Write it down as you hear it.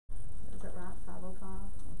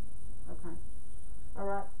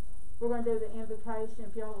We're going to do the invocation,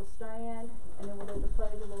 if y'all will stand, and then we'll do the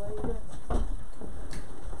Pledge of Allegiance.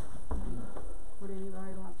 Would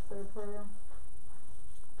anybody like to say a prayer?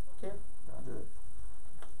 Tip? I'll do it.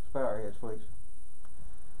 Let's bow our heads, please.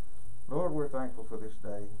 Lord, we're thankful for this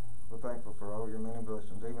day. We're thankful for all your many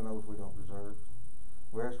blessings, even those we don't deserve.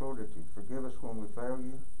 We ask, Lord, that you forgive us when we fail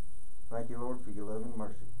you. Thank you, Lord, for your love and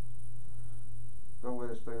mercy. Go with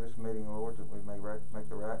us through this meeting, Lord, that we may make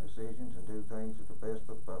the right decisions and do things that are best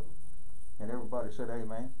for the public. And everybody said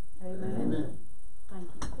amen. Amen. Amen. Thank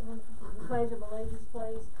you. Pledge of Allegiance,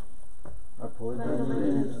 please. I pledge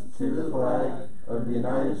allegiance to the flag of the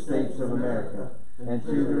United States of America and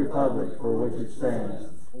to the republic for which it stands,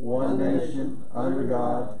 one nation, under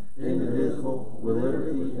God, indivisible, with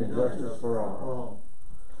liberty and justice for all.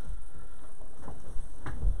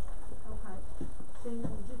 Okay. Gina,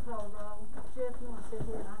 would you call the roll? Jeff, you want to sit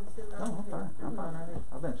here and I can sit right No, I'm here? fine. I'm fine right here.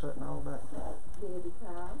 I've been sitting all day. Debbie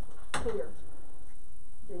Kyle, Here.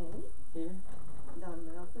 Danny, Here. Donna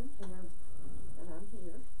Melton, here, and I'm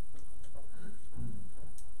here.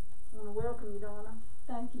 I want to welcome you, Donna.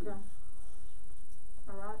 Thank you.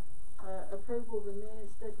 All right. Approval of the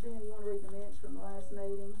minutes. Gina, you want to read the minutes from the last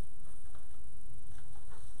meeting?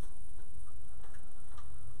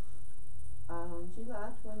 On July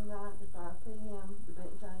 29th at 5 p.m., the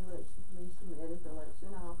Benton County Election Commission met at the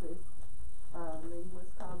election office. Meeting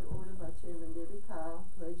was called to order by Chairman Debbie Kyle,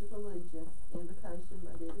 Pledge of Allegiance, invocation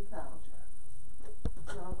by Debbie Kyle.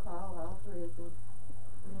 Roll call, all present.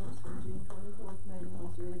 Minutes from June 24th meeting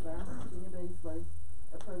was read by Gina Beasley.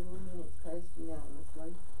 Approval of minutes passed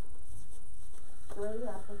unanimously. 3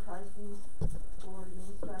 applications for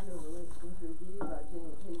administrative elections reviewed by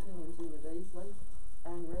Janet Heaton and Gina Beasley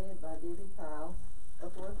and read by Debbie Kyle.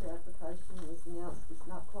 A 4th application was announced as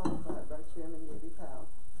not qualified by Chairman Debbie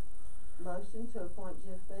Kyle. Motion to appoint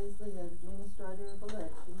Jeff Beasley as Administrator of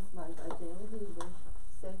Elections made by Janet Heaton,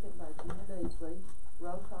 second by Gina Beasley.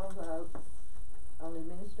 Roll call vote on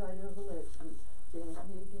Administrator of Elections. Janet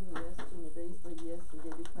Heaton, yes. Gina Beasley, yes. And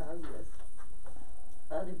Debbie Kyle, yes.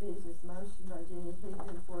 Other business, motion by Janet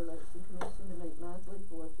Heaton for Election Commission to meet monthly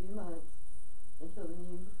for a few months until the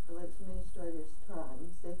new election administrator's term.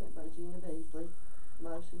 Second by Gina Beasley.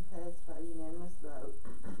 Motion passed by unanimous vote.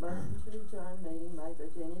 Motion to adjourn meeting made by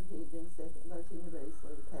Janet Heaton, second by Gina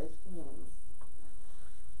Beasley. Passed unanimous.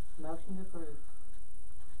 Motion to approve.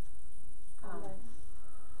 I'll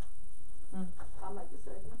make the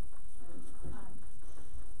second.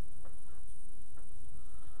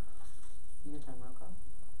 You just have roll call?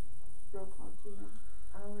 Roll call, Gina.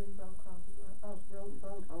 I already roll call. Roll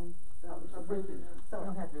vote on. Approving them. You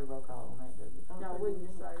don't have to do a roll call on that, do you? No, we can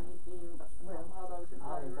just say, all those in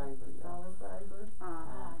All in favor? favor, yeah. All in favor?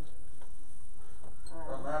 Aye.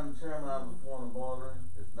 Madam Chairman, I have a point of order.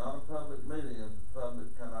 It's not a public meeting if the public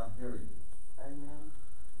cannot hear you. Amen.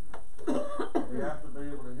 We have to be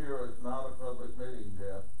able to hear. It's not a public meeting,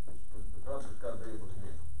 Jeff. The public's got to be able to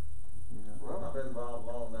hear. Well, I've been involved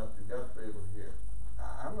long enough. You've got to be able to hear.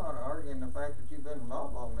 I'm not arguing the fact that you've been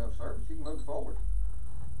involved long enough, sir, but you can move forward.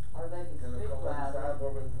 Or they can Can we speak come inside louder.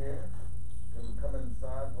 where we can hear? Can we come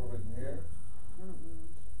inside where we can hear?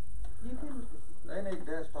 You can. They need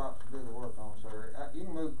desktops to do the work on, sir. You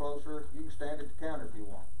can move closer. You can stand at the counter if you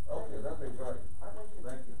want. Okay, that'd be great.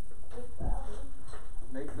 Thank you.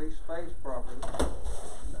 Need to be spaced properly.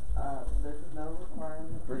 There's no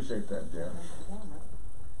requirement. Appreciate that, Jeff.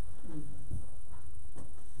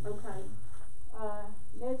 Okay.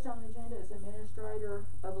 Next on the agenda is Administrator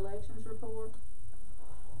of Elections report.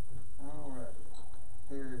 All right.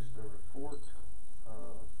 Here is the report.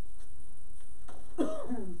 Well,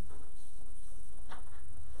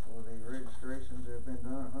 the registrations have been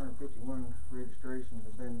done. 151 registrations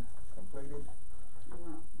have been completed.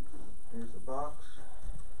 Wow. Here's the box.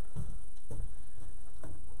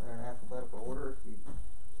 They're in alphabetical order.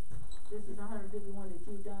 This is 151 that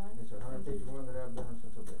you've done? It's 151 that I've done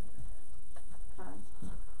since I've been here. Okay.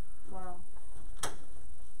 Wow.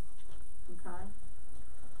 Okay.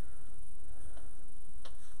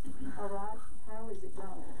 All right. How is it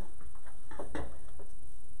going?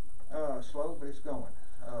 Slow, but it's going.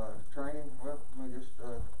 Training, well, let me just,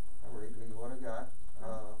 I'll read to you what I got.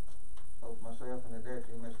 Both myself and the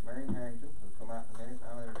deputy, Miss Marion Harrington, who'll come out in a minute,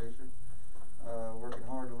 I'll introduce her. Working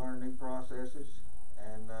hard to learn new processes,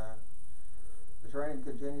 and the training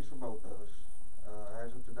continues for both of us.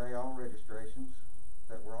 As of today, all registrations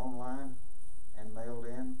that were online and mailed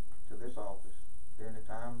in to this office during the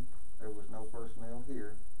time there was no personnel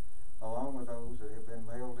here, along with those that have been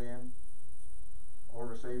mailed in or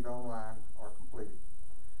received online, are completed.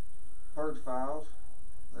 Purge files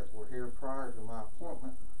that were here prior to my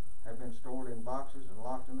appointment have been stored in boxes and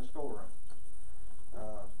locked in the storeroom.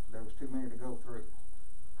 There was too many to go through.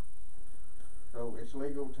 So it's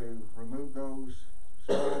legal to remove those,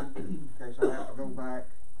 store them, in case I have to go back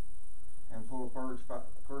and pull a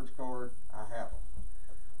purge card. I have them.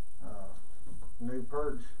 New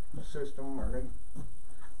purge system, or new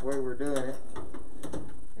way we're doing it,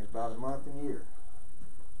 is about a month and a year.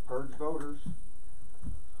 Purge voters,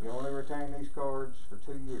 you only retain these cards for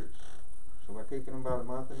 2 years. So by keeping them about a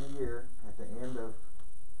month and a year, at the end of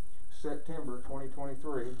September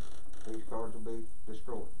 2023, these cards will be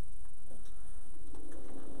destroyed.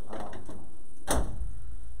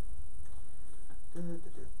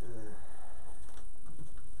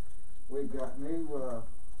 We've got new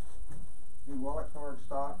wallet card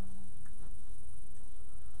stock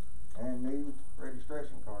and new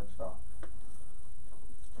registration card stock.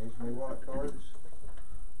 These new wallet cards,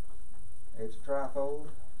 it's trifold,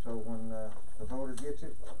 so when the voter gets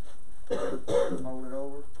it, fold it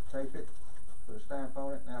over, tape it, put a stamp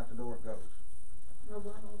on it, and out the door it goes.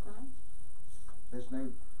 Okay. This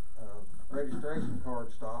new registration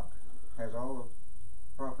card stock has all the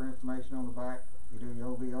proper information on the back. You do your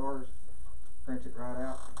OVRs, print it right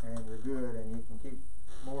out, and you're good, and you can keep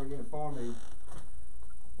more uniformity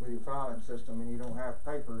with your filing system, and you don't have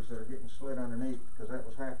papers that are getting slid underneath, because that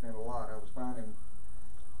was happening a lot. I was finding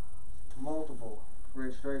multiple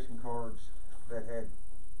registration cards that had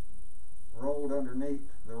rolled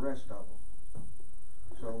underneath the rest of them.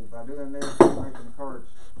 So by doing this, making the cards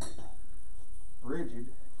rigid,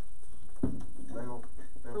 they'll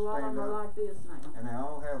So all of stand them are up, like this now. and they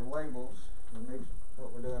all have labels.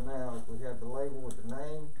 What we're doing now is we have the label with the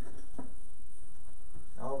name,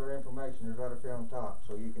 all their information is right up here on top,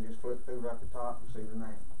 so you can just flip through right at the top and see the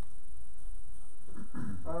name.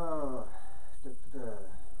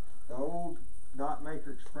 The old dot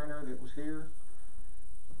matrix printer that was here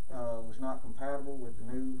was not compatible with the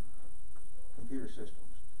new computer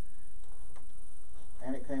systems,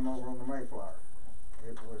 and it came over on the Mayflower.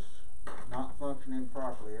 It was not functioning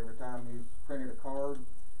properly. Every time you printed a card,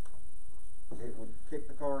 it would kick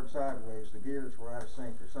the card sideways. The gears were out of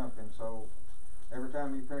sync or something, so every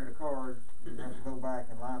time you printed a card, you'd have to go back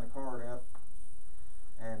and line the card up.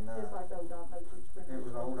 And Just like the old dot matrix printer. it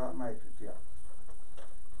was old dot matrix, yeah.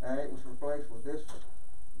 And it was replaced with this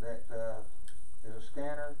that is a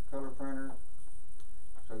scanner, color printer,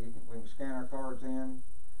 so we can scan our cards in.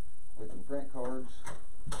 We can print cards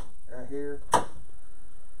right here,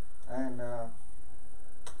 and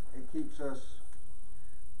it keeps us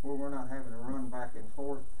where we're not having to run back and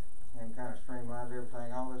forth, and kind of streamlines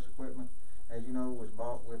everything. All this equipment, as you know, was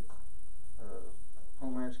bought with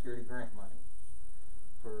Homeland Security grant money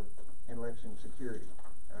for election security,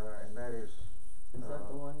 and that is. Is that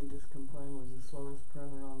the one you just complained was the slowest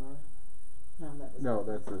printer on there? No,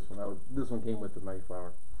 that's this one. This one came with the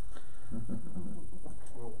Mayflower.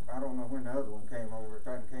 Well, I don't know when the other one came over. If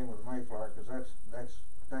that came with the Mayflower, because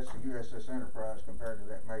that's the USS Enterprise compared to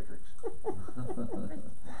that Matrix.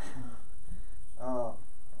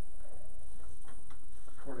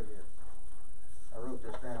 Where'd I get? I wrote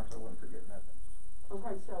this down so I wouldn't forget nothing.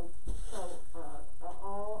 Okay, so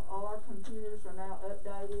all our computers are now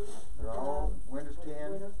updated. They're all Windows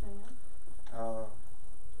 10. Windows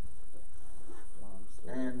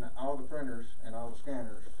 10. And all the printers and all the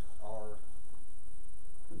scanners are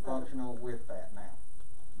functional with that now.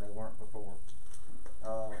 They weren't before.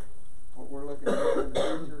 What we're looking at in the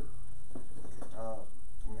future,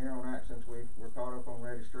 from here on out, since we're caught up on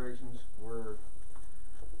registrations, we're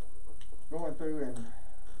going through and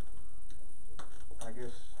I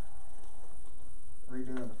guess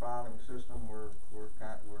redoing the filing system. We're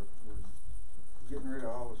getting rid of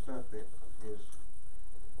all the stuff that is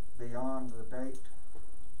beyond the date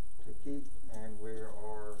to keep, and we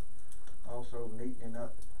are also neatening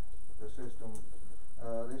up the system.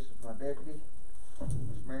 This is my deputy,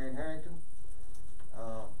 Miss Marion Harrington.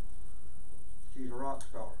 She's a rock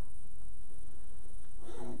star.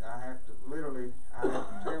 I have to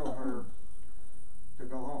tell her to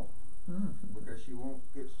go home, because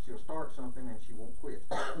she'll start something and she won't quit.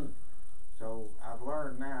 So I've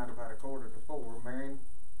learned now at about 3:45, Marion,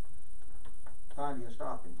 find you a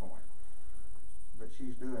stopping point. But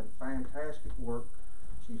she's doing fantastic work.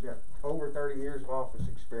 She's got over 30 years of office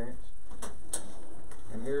experience.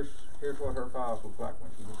 And here's what her files look like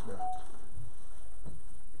when she gets done.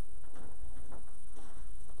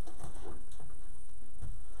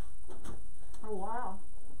 Oh wow.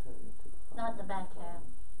 Not the back half.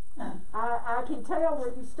 I can tell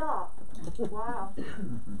where you stopped. Wow.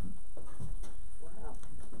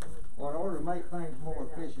 Well, in order to make things more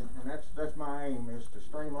efficient, and that's my aim, is to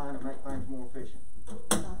streamline and make things more efficient.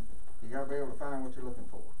 you gotta be able to find what you're looking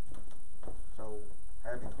for. So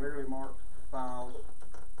having clearly marked files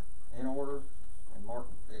in order and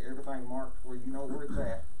everything marked where you know where it's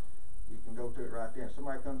at, you can go to it right then. If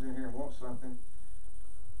somebody comes in here and wants something,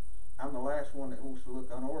 I'm the last one that wants to look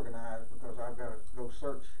unorganized because I've got to go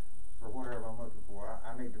search for whatever I'm looking for.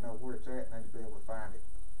 I need to know where it's at and I need to be able to find it.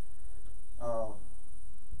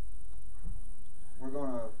 We're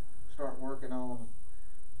going to start working on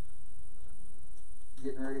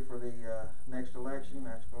getting ready for the next election.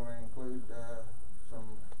 That's going to include some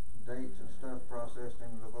dates and stuff processed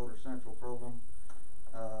into the Voter Central program.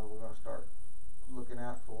 We're going to start looking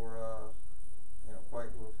out for,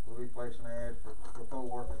 we'll be placing an ad for poll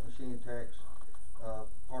workers, machine techs,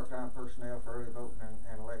 part-time personnel for early voting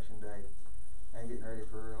and election day, and getting ready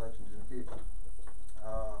for elections in the future.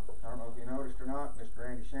 I don't know if you noticed or not, Mr.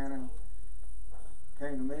 Randy Shannon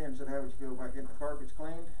came to me and said, how would you feel about getting the carpets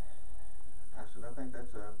cleaned? I said, I think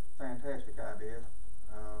that's a fantastic idea,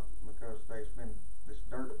 because this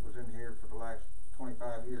dirt was in here for the last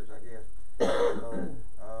 25 years, I guess. So,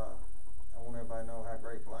 I want everybody to know how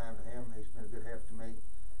grateful I am to him. He's been a good help to me,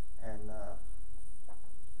 and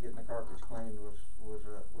getting the carpets cleaned was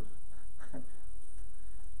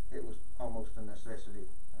it was almost a necessity.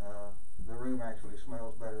 The room actually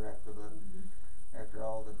smells better after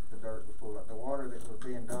all the dirt was pulled out. The water that was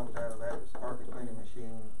being dumped out of that carpet cleaning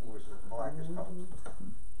machine was as black as coal.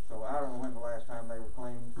 So I don't know when the last time they were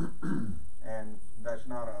cleaned, and that's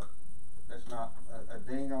not a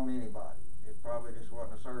ding on anybody. It probably just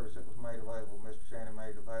wasn't a service that was made available. Mr. Shannon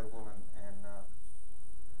made it available, and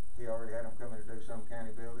he already had them coming to do some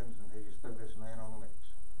county buildings, and he just threw this man on the mix.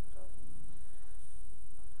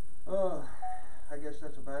 So, I guess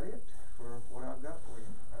that's about it for what I've got for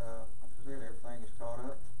you. Like I said, everything is caught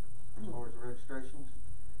up as far as the registrations,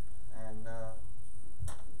 and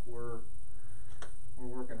we're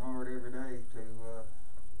working hard every day to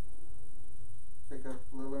pick up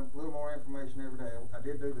a little more information every day. I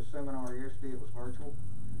did do the seminar yesterday. It was virtual.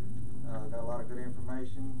 Got a lot of good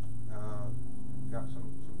information. Got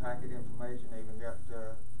some packet information. Even got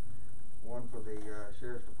one for the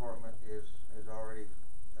sheriff's department is already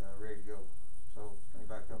ready to go. So if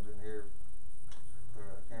anybody comes in here for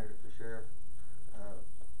a candidate for sheriff,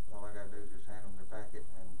 all I gotta do is just hand them their packet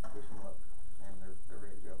and push them up, and they're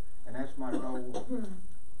ready to go. And that's my goal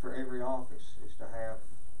for every office, is to have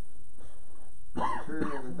the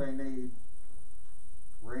material that they need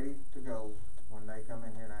ready to go when they come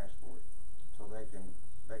in here and ask for it, so they can,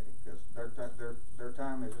 because their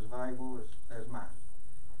time is as valuable as mine.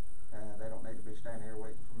 They don't need to be standing here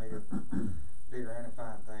waiting for me to dig around and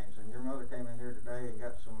find things. And your mother came in here today and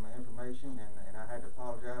got some information, and I had to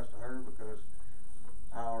apologize to her because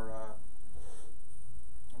our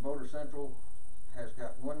Voter Central has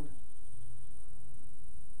got one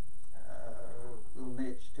little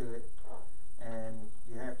niche to it, and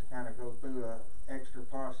you have to kind of go through extra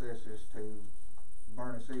processes to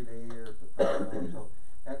burn a CD or to put it on. So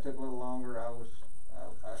that took a little longer. I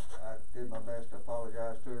did my best to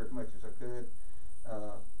apologize to her as much as I could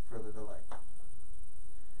for the delay.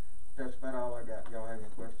 That's about all I got. Y'all have any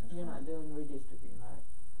questions? You're not doing redistricting, right?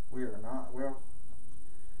 We are not. Well,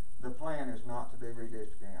 the plan is not to do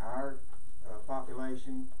redistricting. Our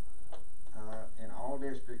population in all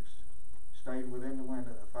districts stayed within the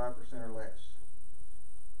window of 5% or less.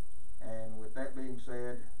 And with that being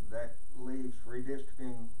said, that leaves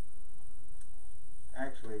redistricting,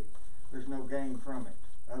 actually, there's no gain from it,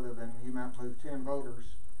 other than you might move 10 voters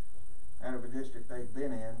out of a district they've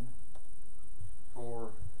been in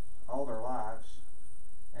for all their lives,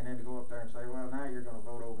 and then to go up there and say, well, now you're going to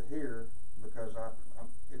vote over here because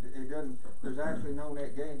it doesn't, there's actually no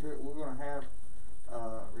net gain to it. We're going to have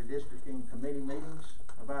redistricting committee meetings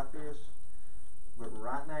about this, but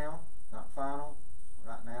right now, not final,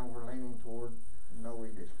 right now we're leaning toward no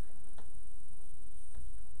redistricting.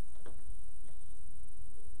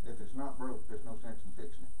 If it's not broke, there's no sense in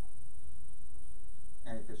fixing it.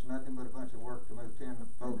 And if it's nothing but a bunch of work to move 10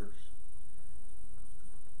 voters,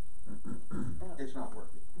 it's not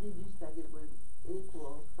worth it. Did you say it would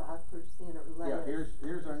equal 5% or less? Yeah,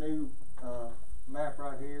 here's our new map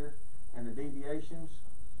right here, and the deviations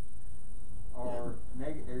are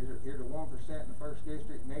negative. Here's a 1% in the first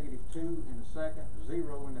district, -2 in the second,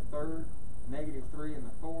 0 in the third, -3 in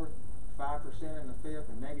the fourth, 5% in the fifth,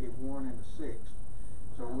 and -1 in the sixth.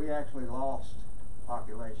 So we actually lost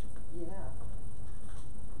population. Yeah.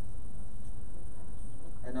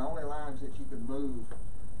 And the only lines that you could move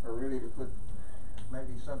are really to put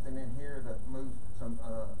maybe something in here that move some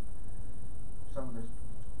of the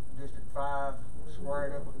District 5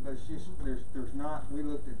 squared up. There's not, we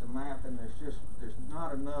looked at the map, and there's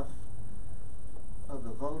not enough of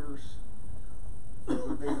the voters that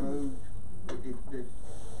would be moved,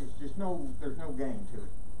 it's just there's no gain to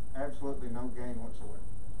it. Absolutely no gain whatsoever.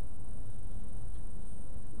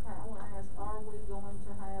 Okay, I wanna ask, are we going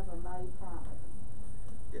to have a May primary?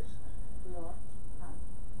 Yes. We are, okay.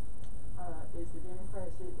 Is the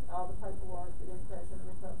Democrats, all the paperwork, the Democrats and the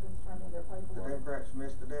Republicans turn in their The paperwork? Democrats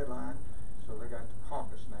missed the deadline, so they got to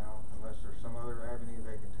caucus now, unless there's some other avenue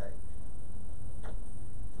they can take.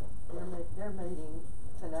 They're meeting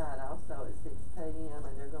tonight also at 6 p.m.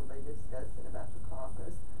 and they're gonna be discussing about the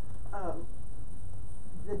caucus.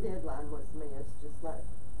 The deadline was missed, just like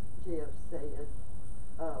Jeff said.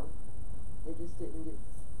 It just didn't get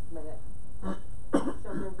met. So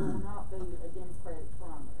there will not be a Democratic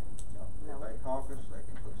primary? No. If they caucus, they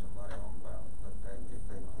can put somebody on the ballot, but if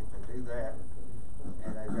they do that,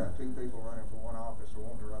 and they've got two people running for one office or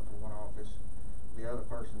wanting to run for one office, the other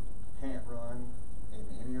person can't run in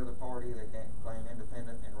any other party, they can't claim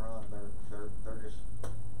independent and run, they're just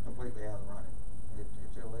completely out of the running.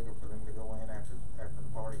 It's illegal for them to go in after the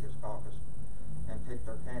party has caucused and pick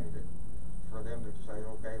their candidate, for them to say,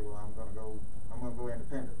 okay, well, I'm gonna go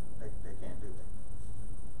independent. They can't do that.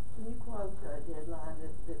 Can you quote a deadline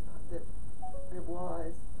that it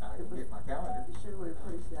was? I can get my calendar. Sure, we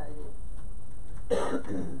appreciate it.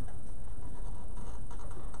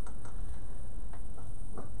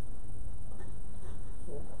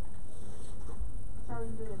 How are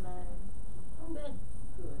you doing, Mary? I'm good.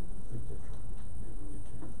 Good.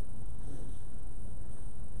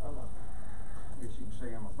 I guess you can say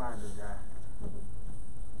I'm a binder guy.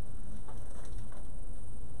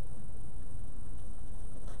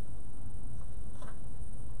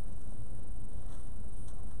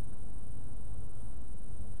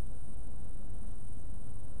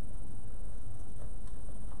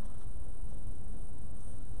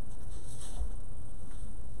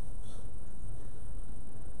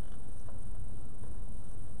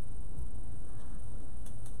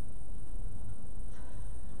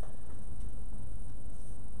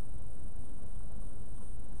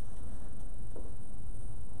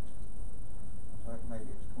 Maybe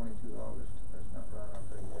it's 22 August. That's not right, I'll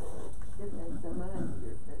tell you that. It takes a Monday,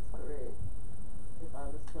 if that's correct. If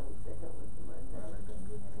August 22nd was the Monday. Well, they didn't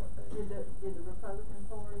give me what they. Did the Republican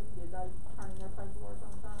Party, did they turn in their paperwork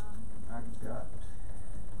on time? I got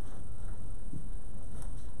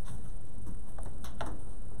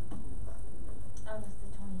August the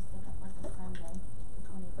 22nd was a Sunday,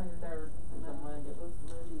 the 23rd. The Monday, it was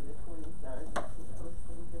Monday the 23rd, that's what I was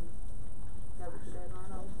thinking. That was the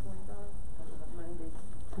deadline, August 23rd?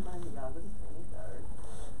 Monday, August 23rd.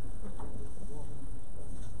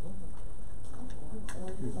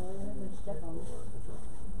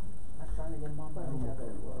 I'm trying to get my money out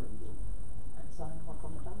of work. And sign what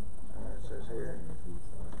I'm done. it says here.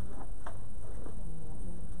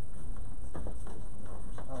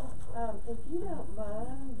 If you don't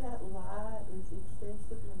mind, that light is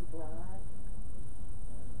excessively bright.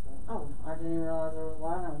 Oh, I didn't even realize there was a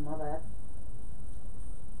light on, my bad.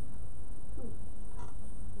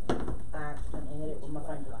 I accidentally hit it with my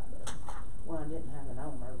finger. Well, I didn't have it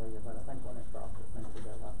on earlier, but I think when it dropped it, things would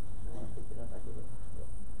go up. When I picked it up, I hit it.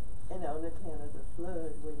 And on account of the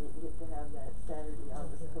flood, we didn't get to have that Saturday,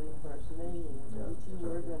 August 21st meeting, which you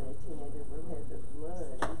were gonna attend, and we had the flood,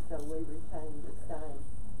 and so we retained the same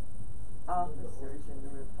officers in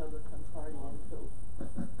the Republican Party until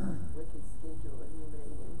we could schedule a new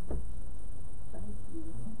meeting. Thank you.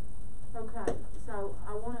 Okay, so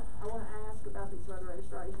I wanna ask about these voter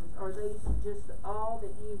registrations. Are these just all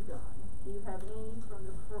that you've done? Do you have any from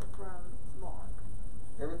Mark?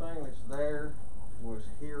 Everything that's there was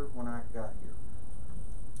here when I got here.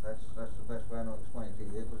 That's the best way I know to explain it to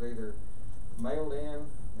you. It was either mailed in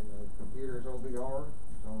the computer's OBR,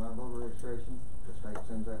 on our voter registration, the state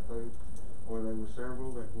sends that through, or there were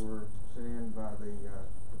several that were sent in by the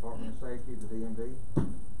Department of Safety, the DMV.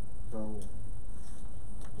 So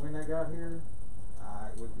when they got here,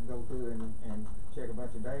 we could go through and check a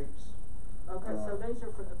bunch of dates. Okay, so these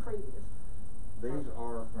are from the previous. These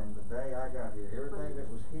are from the day I got here. Everything that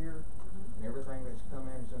was here and everything that's come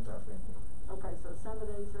in since I've been here. Okay, so some of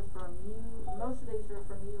these are from you, most of these are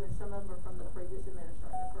from you, and some of them are from the previous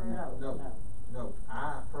administrator, correct? No,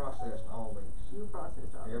 I processed all these. You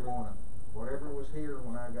processed all Every one of them. Whatever was here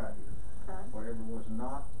when I got here. Okay. Whatever was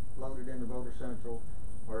not loaded into Voter Central,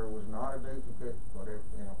 where it was not a duplicate, whatever,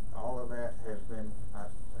 all of that has been, I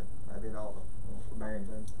did all of it. Marion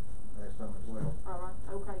done, has done as well. Alright,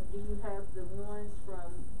 okay, do you have the ones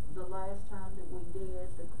from the last time that we did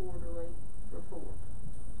the quarterly report?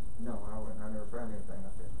 No, I never found anything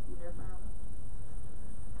like that. You never found them?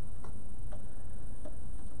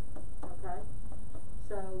 Okay.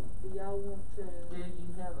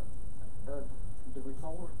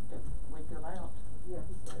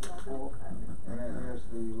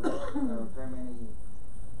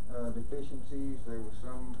 deficiencies. There was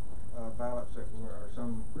some ballots that were, or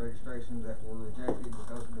some registrations that were rejected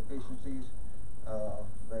because of deficiencies.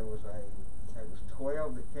 There was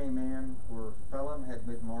 12 that came in where felon had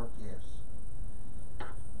been marked yes.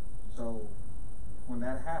 So when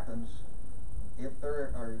that happens, if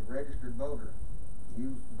they're a registered voter,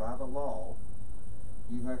 you, by the law,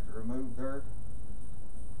 you have to remove their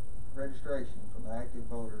registration from the active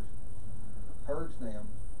voters, purge them,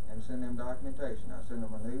 and send them documentation. I send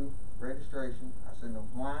them a new registration. I send them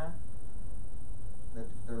why that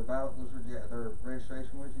their ballot was rejected, their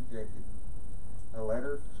registration was rejected, a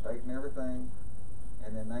letter stating everything,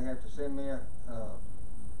 and then they have to send me a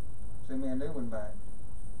new one back,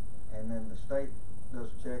 and then the state does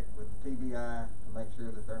a check with the TBI to make sure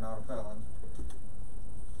that they're not a felon,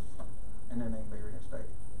 and then they can be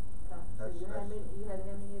reinstated. So you had how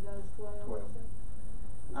many of those 12? 12. Did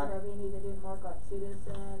you have any that didn't mark like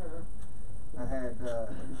citizen, or? I had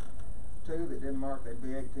 2 that didn't mark they'd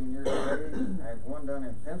be 18 years of age. I had 1 done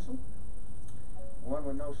in pencil, 1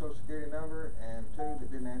 with no social security number, and 2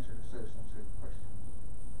 that didn't answer the citizenship question.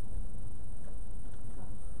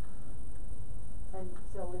 And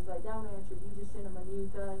so if they don't answer, you just send them a new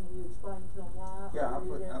thing and you explain to them why? Yeah,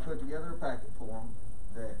 I put together a packet for them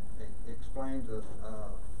that explains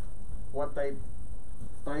what they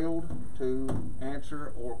failed to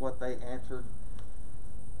answer, or what they answered,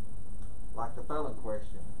 like the felon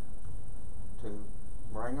question, to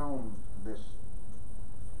bring on this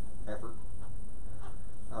effort.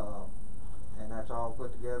 And that's all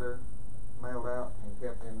put together, mailed out, and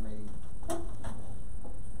kept in the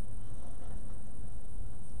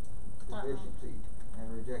deficiency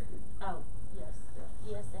and rejected. Oh, yes,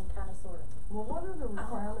 yes, and kinda sorta. Well, what are the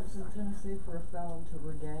requirements in Tennessee for a felon to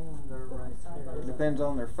regain their rights? It depends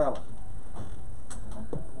on their felon.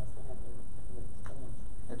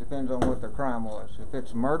 It depends on what their crime was. If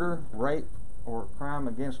it's murder, rape, or crime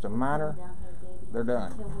against a minor, they're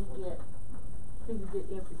done. Till you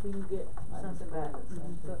get something back.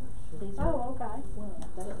 Oh, okay.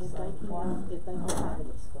 If they don't have it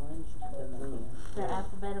expunged, then they can. They're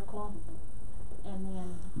alphabetical, and then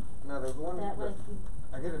Now there's one that way if you,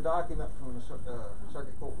 I get a document from the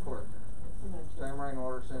circuit court clerk. Sam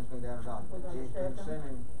Rainwater sends me down a document. She's been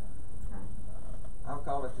sending, I'll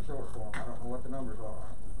call it the short form. I don't know what the numbers are,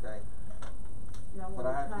 okay? But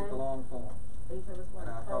I have to get the long form. And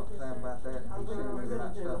I talked to Sam about that, and he sent me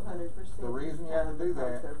that stuff. The reason you have to do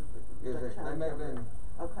that is that they may have been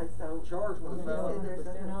charged with a felony,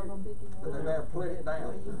 but they may have put it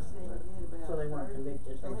down. So they weren't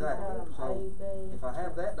convicted. Exactly. So if I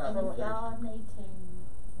have that and if y'all documentation, need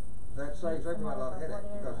to. that saves everybody a lot of headache,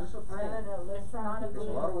 because it's a pain. It's not a It's a big.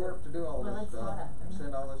 lot of work to do all Well, this it's stuff not a- and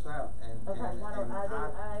send all this out. And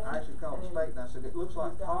I actually called the state and I said, it looks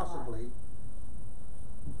like possibly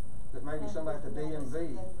that maybe somebody at the DMV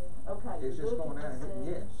is just going down and hitting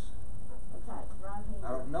yes. Okay, right here. I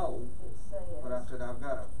don't know, It says. but I said, I've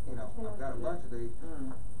got a bunch of these.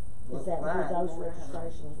 Is Look that where back. those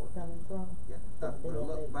registrations were coming from? Yeah, but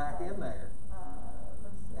look back in there,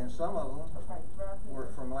 Let's see. and some of them Okay, right here. were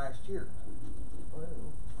from last year. Well,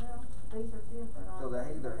 these are different. So aren't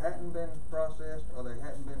they either hadn't been processed or they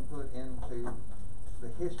hadn't been put into the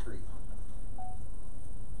history.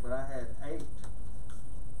 But I had 8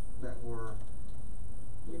 that were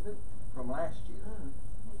from last year.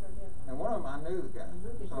 These are different. And one of them I knew the guy.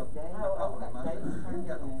 So I called him. I said, you ain't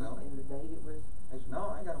got no felony. And the date it was. He said,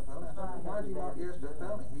 no, I ain't got no felony. I said, well, why'd you mark yes to a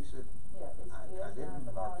felony? He said, Yeah, it's I didn't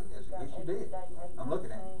mark it yes. Yes, you did. I'm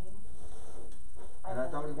looking at it. And I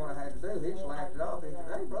told him what I had to do. He just laughed it off. He said,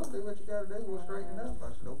 hey, bro, do what you gotta do. We'll straighten it up.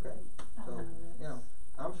 I said, okay. So,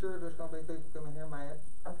 I'm sure there's gonna be people coming here mad.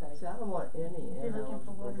 Okay. See, I don't want any You're looking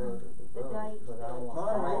for one, ineligible voters to the vote, date but I want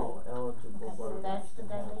Well, all eligible Okay, so voters that's the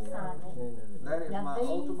day they the signed it. opportunity. That is Now my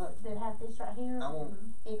these ultimate, that have this right here, I want,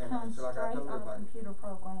 it and comes so like I straight told on a everybody, computer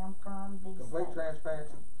program from the complete state.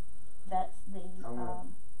 transparency. That's the, I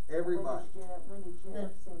want everybody When did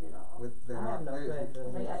Jeff send it off? with I have no faith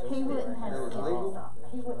in this. he wouldn't have That is sent legal. this off.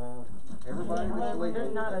 He would, everybody that's legal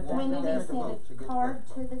There's not a that when wants did to he cast a send vote should a get card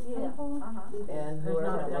cast a to vote. the people? And There's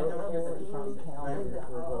not whoever a date votes on for it it from from county.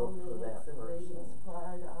 county will vote for that person,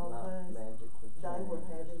 Prior to all not this, magically they were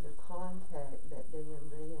change. having to contact that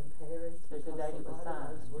DMV in Paris There's a because date it was a lot of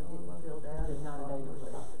signed. those were getting filled out. There's not a date it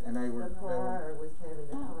was signed. And they were, The prior was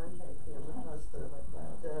having to contact them because the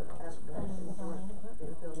applications weren't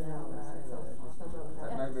being filled out right, so some of them.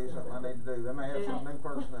 that may be something I need to do. They may have some new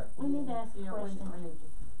person that, We need to ask a question.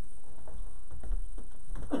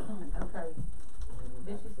 Okay,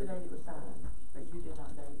 this is the date it was signed, but you did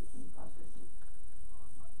not date it when you processed it.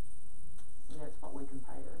 And that's what we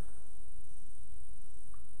compare.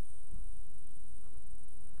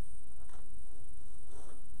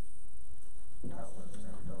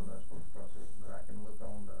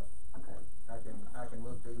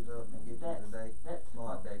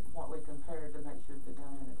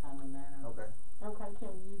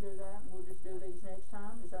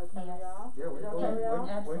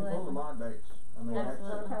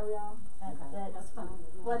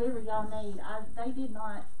 y'all need. They did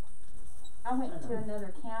not, I went to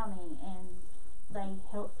another county and they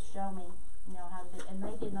helped show me, you know, how to do, and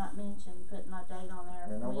they did not mention putting a date on there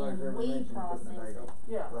Yeah, nobody's when ever we mentioned putting a process date it. on.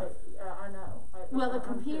 Yeah, Right. I know. Well, the I'm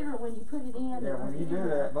computer, sure. when you put it in, the Yeah, when you do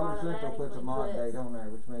computer that, Voter Central puts a mod automatically date on there,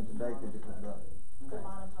 which means the date that it was done. the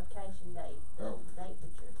modification date, the Oh. date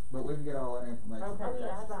that you're. But we can get all that information. Okay, Oh, yeah,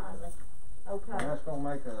 that's fine. absolutely. Okay. And that's gonna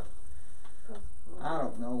make I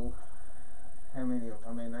don't know how many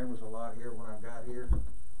I mean, there was a lot here when I got here,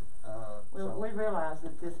 Well, so, we realize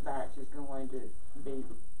that this batch is going to be,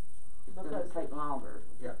 it's gonna Because- take longer.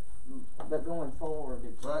 Yeah. But going forward,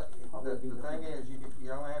 it's but probably the thing is,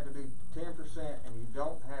 you only have to do 10% and you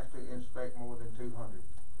don't have to inspect more than 200.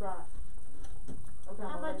 Right. Okay.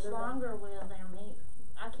 How much longer will their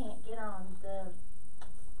I can't get on the,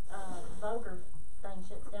 voter thing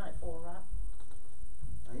shuts down at 4, right?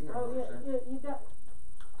 Now, you can get on Oh, Voter yeah, Central. you got.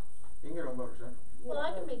 You can get on Voter Central. Well,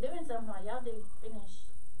 I can be doing something while y'all do finish,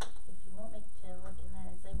 if you want me to look in there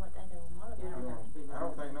and see what they do on Yeah. modified. I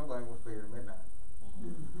don't think nobody wants to be here at midnight.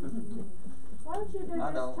 Why don't you do I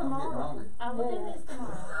this don't, I'm tomorrow? getting hungry. I will do this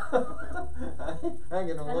tomorrow. I ain't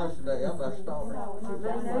getting no lunch today, I'm about starving.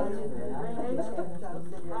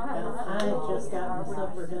 I ain't just got my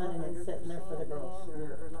supper done and it's sitting there for the girls. I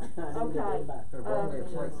didn't get Okay. it back. They're bringing me a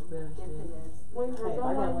plate. We were Hey, if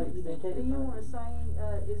I gotta going, wait, you can take do it you from wanna me.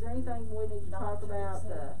 say, is there anything we need to talk about,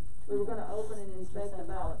 we were gonna open and inspect the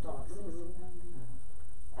ballot boxes.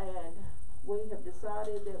 And we have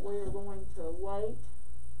decided that we are going to wait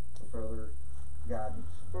For further guidance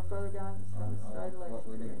for further guidance from on, the state election. what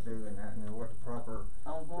we need to do and that, and what the proper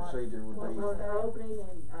on what? procedure would be. For the opening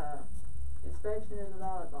and, inspection of the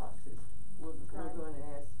ballot boxes. We're gonna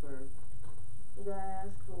ask for, We're gonna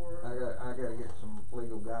ask for. I gotta get some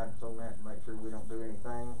legal guidance on that to make sure we don't do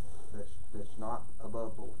anything that's not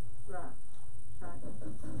above board. Right, okay.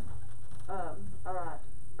 Alright,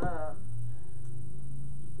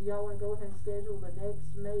 y'all wanna go ahead and schedule the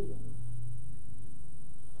next meeting?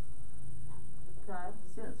 Okay,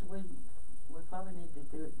 Since we probably need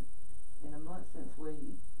to do it in a month, since we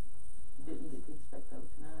didn't get to expect those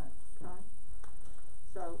tonight. okay.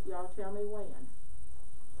 So y'all tell me when.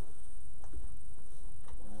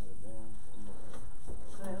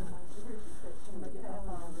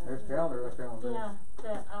 There's calendar, that's calendar. Yeah,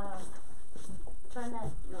 turn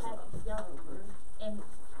that package y'all, and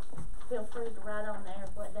feel free to write on there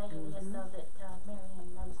what day it is so that, Mary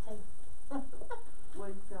Ann knows too.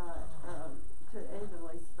 we've got, to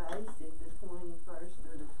evenly space it, the 21st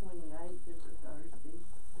or the 28th is a Thursday.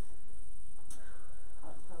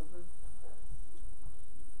 October.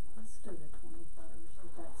 Let's do the 21st,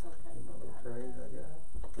 if that's okay with you. Trade, I guess.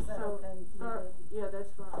 Is that So, okay with you, Debbie? yeah,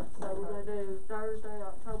 that's fine. So we're gonna do Thursday,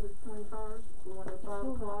 October 21st. We wanna do 5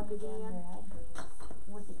 o'clock again.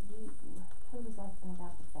 Was it you, who was asking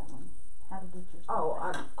about the felon? How to get your stuff Oh,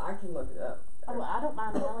 back? I can look it up. Oh, well, I don't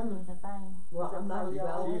mind telling you the thing. Well, I'm not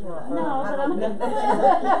involved in that. No, but I'm.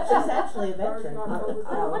 She's actually a Thursday, veteran. October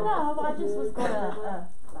Oh, well, no, I just was 21st. gonna,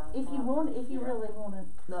 if you really wanna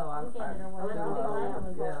No, I look at it or Let's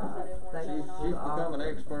whatever. be loud. yeah. She's become an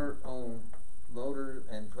expert on voters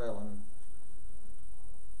and felon.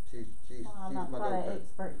 She's Well, I'm not my quite an go-to.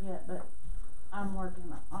 expert yet, but I'm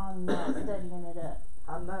working on studying it up.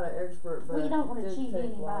 I'm not an expert, but Well, you don't wanna I did cheat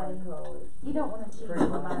take law in anybody. college. You don't wanna cheat Pretty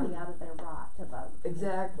much. anybody out of their right to vote.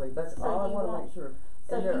 Exactly, that's So all I you wanna want- make sure.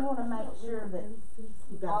 So And you there- wanna make sure that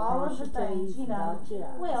You gotta all of cross the your things, T's you and know, dot your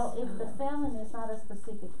I's. well, if the felon is not a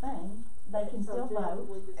specific thing, they can still So vote.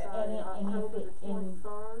 we decided and if October it, the and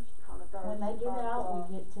 21st on a Thursday. when they get 5 out, o'clock.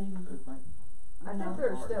 we get to, Good thing. I think there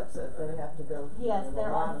are steps that they have to go through. Yes, in a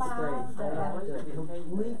there lot are of five states. They that have are- to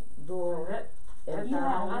complete your. and you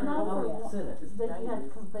have, I know for Oh, one, Senate. that you have to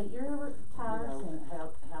complete your entire sentence.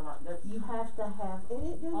 How like that's. You have to have And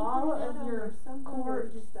it doesn't all bring that of on your there. Sometimes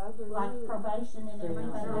court, we just overlook. like probation and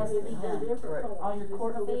everything has to be It's a done. different Right. form. All your It's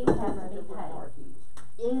court a fees different have to form, be different paid. parties.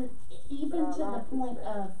 Even to the point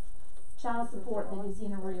of child support that is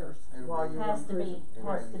in arrears, While you're has in to be, prison.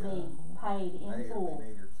 has to be paid in Hey, it'll full be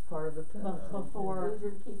neater. Part of the penalty. before,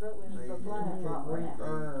 Easier to keep up with They- the you flag. You can can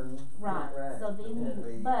re-earn. right, so then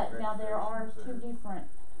you, but now there are two different,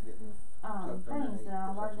 Getting tucked things underneath, that I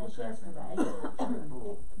 'cause learned that's this what's happening.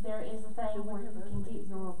 yesterday. There is a thing where you can get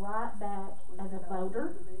your right back as a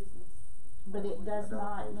voter, but it does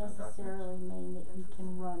not necessarily mean that you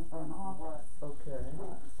can run for an office. Okay.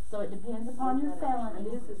 So it depends upon your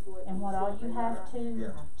felony and what all you have to Yeah.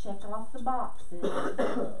 check off the boxes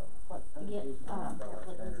to get, Standard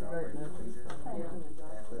operating procedure. thank you.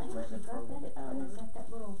 And let's Thank make you, it got that, is that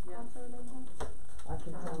that little password they have? I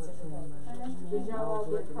can tell it to him. Did y'all all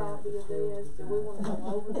get a copy of this, do we wanna go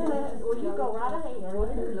over this? Well, you go right ahead.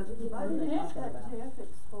 Maybe just let Jeff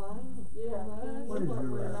explain Yeah. What is your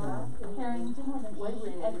we're last not. name? Harrington with an We E,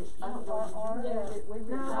 read it. I don't know if you H-E-R-R. read it. We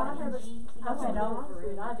read No, it. I haven't. I went over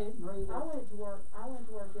it, I didn't read I it. went to work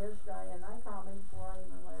yesterday and they called me before I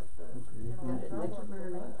even left the, you know, Good, I thank you worked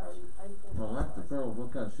very till much. 8:30, 8:45. Well, like the pearl,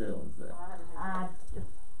 what kind of shell is that? So I haven't had.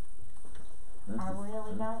 I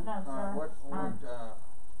really don't know, sir.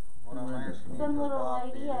 What I'm asking you to Some little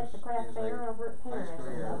adopt lady at the craft is fair a, over at Paris.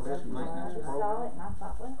 basically a list maintenance I just saw program. it and I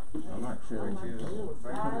thought, well, I like shells. which is,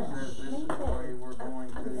 basically says this is the way we're going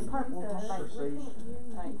the to purple one's my favorite. proceed.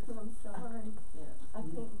 I'm sorry. Yeah. I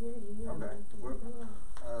can't hear you. Okay,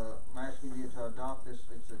 I'm asking you to adopt this,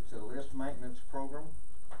 it's a list maintenance program.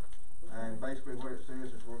 And basically what it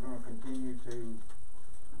says is we're gonna continue to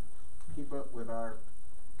keep up with our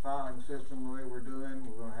filing system the way we're doing.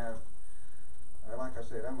 We're gonna have, like I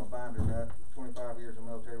said, I'm a binder nut, 25 years in the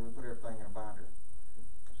military, we put everything in a binder.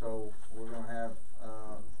 So we're gonna have,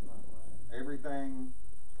 everything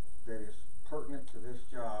that is pertinent to this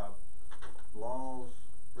job, laws,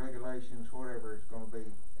 regulations, whatever, is gonna be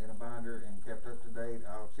in a binder and kept up to date.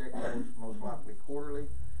 I'll check those most likely quarterly.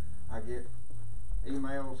 I get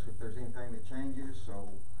emails if there's anything that changes, so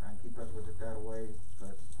I can keep up with it that way,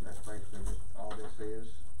 but that's basically just all this is,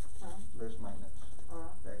 list maintenance.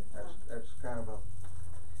 Alright. Okay, that's kind of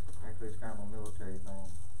actually it's kind of a military thing.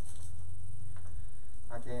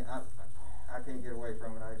 I can't get away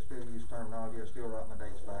from it. I still use terminology, I still write my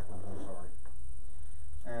dates backwards, I'm sorry.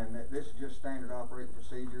 And this is just standard operating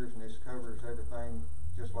procedures, and this covers everything,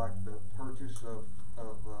 just like the purchase of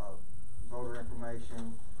voter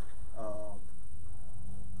information,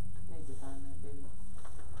 Need to sign that, didn't you?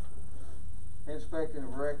 inspecting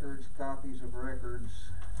of records, copies of records,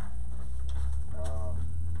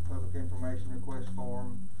 public information request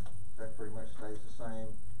form, that pretty much stays the same.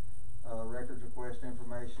 Records request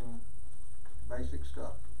information, basic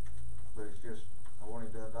stuff, but it's just, I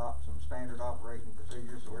wanted to adopt some standard operating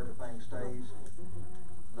procedures so everything stays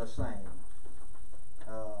the same.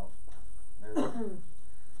 There's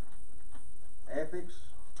ethics,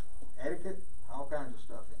 etiquette, all kinds of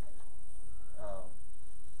stuff in there.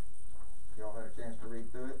 Y'all had a chance to read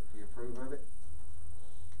through it, do you approve of it?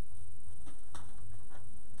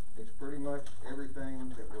 It's pretty much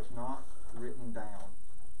everything that was not written down.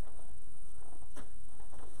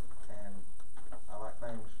 And I like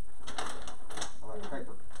things, I like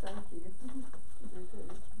paper. Thank you. You too.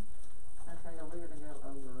 Okay, now we're gonna go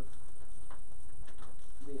over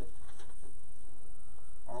this.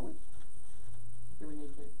 Are we? Do we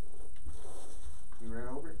need to? You read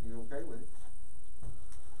over it, you okay with it?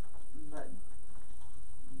 But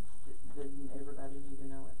didn't everybody need to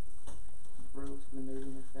know it? Rules for the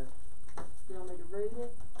meeting and stuff. You want me to read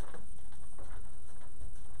it?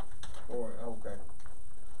 Or, okay.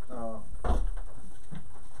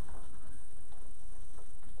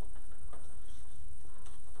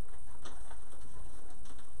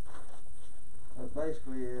 It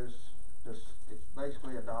basically is this, it's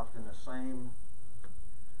basically adopting the same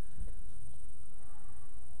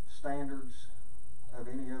standards of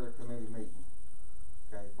any other committee meeting.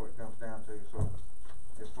 Okay, what it comes down to. So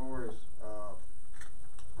as far as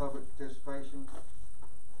public participation,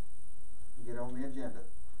 get on the agenda,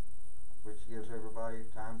 which gives everybody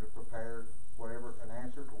time to prepare whatever, an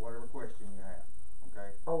answer to whatever question you have, okay?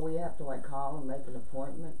 Oh, we have to like call and make an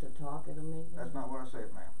appointment to talk at a meeting? That's not what I said,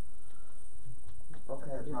 ma'am. Okay.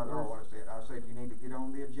 That's not at all what I said. I said you need to get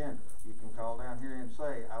on the agenda. You can call down here and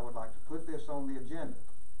say, I would like to put this on the agenda.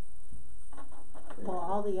 Well,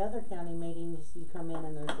 all the other county meetings, you come in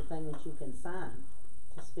and there's a thing that you can sign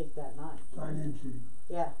to speak that night. Sign in sheet.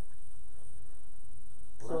 Yeah.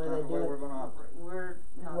 Well, So that's they not the do way it. we're gonna operate. We're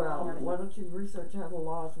not. Well, counting. why don't you research how the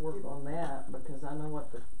laws work on that, because I know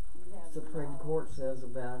what the Supreme Court says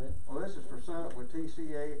about it. Well, this is for Summit with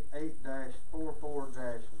TCA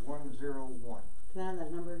 8-44-101. Can I have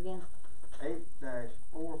that number again?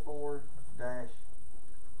 8-44-101.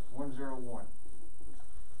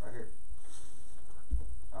 Right here.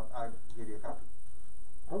 I'll give you a copy.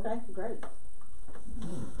 Okay, great.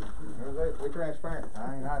 We're transparent.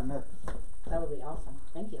 I ain't hiding nothing. That would be awesome.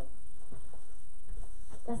 Thank you.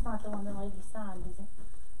 That's not the one the lady signed, is it?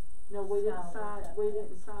 No, we didn't No. sign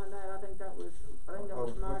that, I think that was my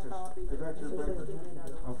what's this? copy. Is that your Just paper? give me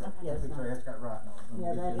that. Okay. Yes, I think so. ma'am. That's got right on it.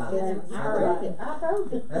 Yeah, that Let me is. get you- I wrote it. I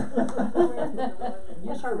wrote it. You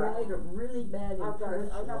Yes, sir, right. create a really bad I've got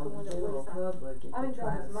it. I impression got the on one the that we general signed. public if I think you that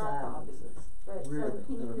try was to my silence copy. us. But, so Really? can you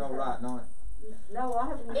There was use no that? writing on it. No, I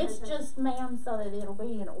haven't even. It's taken- just, ma'am, so that it'll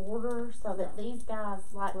be in order, so that these guys,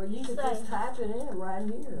 like Well, you you could say, just type it in right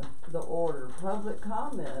here, the order, public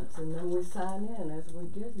comments, and then we sign in as we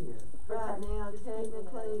get here. Right now,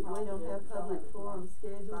 technically, we don't have public forum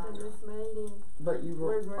scheduled in this meeting. But you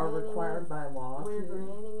We're are granting required it. by law We're to.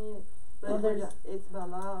 granting it, Well, but there's it's by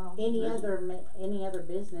law. any other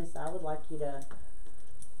business, I would like you to.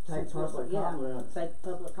 Take since we're- public yeah, comments. take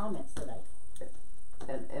public comments today.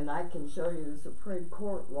 And I can show you the Supreme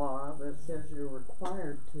Court law that says you're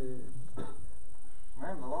required to.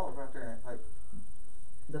 Ma'am, the law's right there in that paper.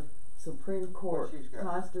 The Supreme Court she's got.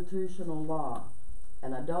 constitutional law.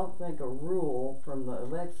 And I don't think a rule from the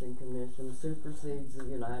Election Commission supersedes the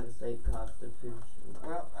United States Constitution.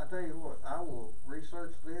 Well, I tell you what, I will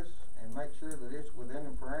research this and make sure that it's within the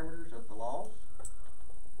parameters of the laws.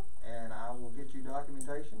 And I will get you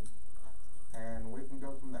documentation, and we can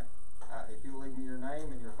go from there. If you'll leave me your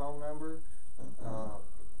name and your phone number,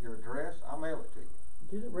 your address, I'll mail it to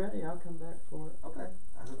you. Get it ready, I'll come back for it. Okay.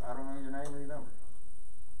 I don't know your name or your number.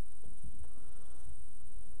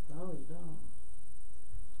 No, you don't.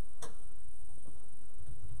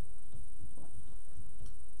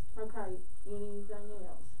 Okay, anything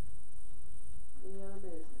else? Any other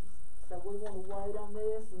business? So we wanna wait on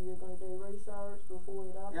this, and you're gonna do research before we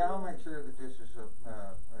adopt it? Yeah, I'll make sure that this is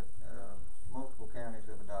multiple counties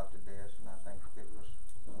have adopted this, and I think if it was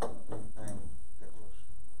anything that was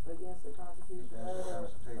Against the Constitution. against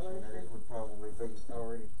the Constitution, that it would probably be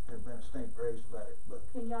already have been a stink raised about it, but.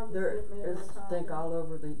 Can y'all just There get me a is copy? stink all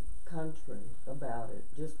over the country about it.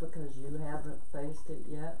 Just because you haven't faced it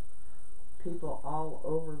yet, people all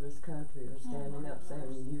over this country are standing up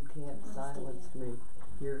saying, you can't silence me.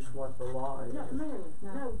 Here's what the law is. No, Mary,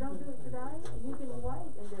 no, don't do it today. You can wait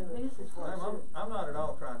and do it. This is what I'm not at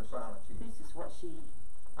all trying to silence you. this is what she,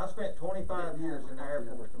 I spent 25 years in the Air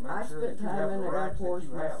Force to I make sure that spent you time have in the the Air rights that Force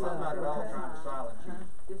you have. I'm not at all myself. trying to silence you.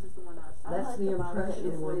 This is the one I signed. That's the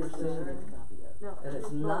impression we're receiving. No, And it's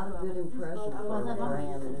just not a vote. good impression Just for vote. a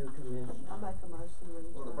brand new commission. I'll make a motion when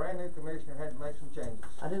Well, the brand new commissioner had to make some changes.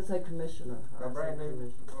 I didn't say commissioner, I The said brand new,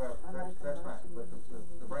 commission. well, that's fine, but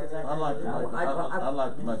the brand new. I'd like to No, make, I'd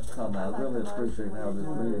like to make a comment. I really appreciate how this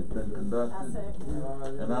meeting has been conducted,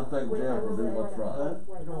 and I think Jeff will do what's right.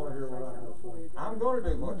 Wait, don't wanna hear what I got for you. I'm gonna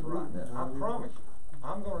do what's right. Yeah. I promise you.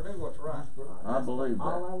 I'm gonna do what's right. I believe All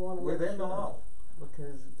I that. wanna make Within the sure, law.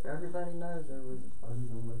 because everybody knows there was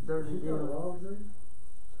dirty deal.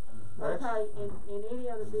 Okay, in any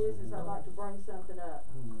other business, I'd like to bring something up.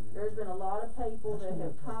 There's been a lot of people that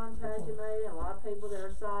have contacted me, and a lot of people that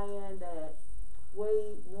are saying that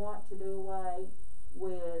we want to do away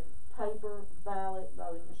with paper ballot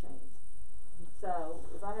voting machines. So,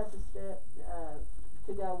 if I have to step,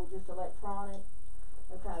 to go with just electronic,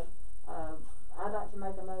 okay, I'd like to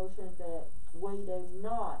make a motion that we do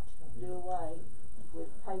not do away with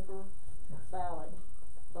paper ballot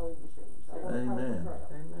voting machines. I want paper Amen. trail.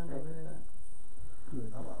 Amen to that.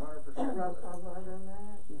 I'm 100%. roll call vote on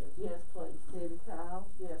that. Yes, please. Debbie Kyle,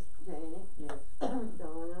 Yes. Janet, yes.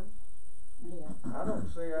 Donna, yeah. I don't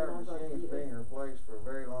see our machines being replaced for a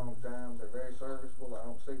very long time. They're very serviceable. I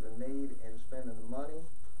don't see the need in spending the money.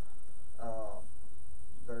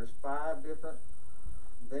 There's 5 different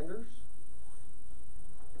vendors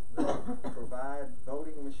that provide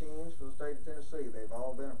voting machines for the state of Tennessee. They've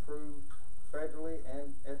all been approved federally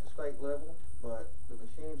and at the state level, but the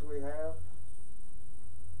machines we have,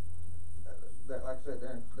 that, like I said,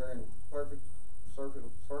 they're in perfect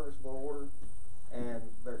serviceable order, and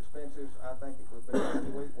they're expensive. I think it would be a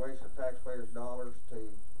complete waste of taxpayers' dollars to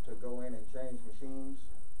go in and change machines.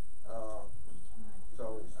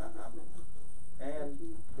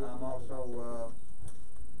 I'm also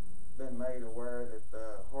been made aware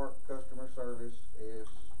that Hart customer service is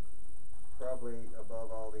probably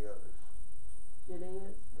above all the others. It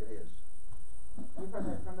is. It is. You've heard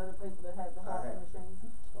that from other people that have the I hot have. machines?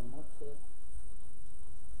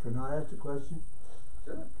 Can I ask a question?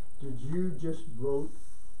 Sure. Did you just vote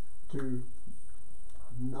to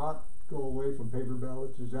not go away from paper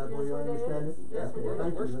ballots? Is that the way Yes, I we did. understand it? Yes, Okay, we did.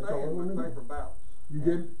 thank We're you. That's all I staying wanted with to know. paper ballots. You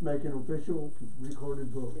did make an official recorded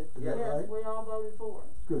vote. Is that Yes, right? we all voted for it.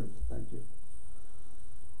 Good, thank you.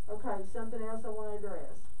 Okay, something else I wanna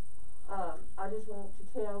address. I just want to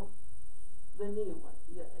tell the new one,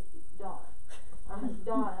 Donna.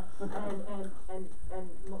 Donna and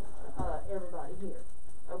everybody here.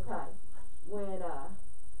 Okay, when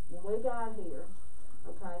we got here,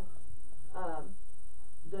 okay,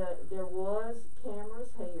 there was cameras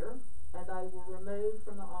here, and they were removed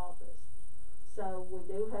from the office. So we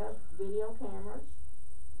do have video cameras,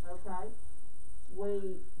 okay?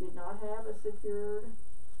 We did not have a secured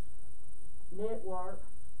network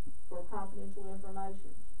for confidential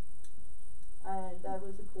information. And that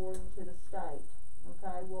was according to the state,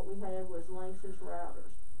 okay? What we had was Linksys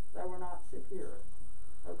routers. They were not secure,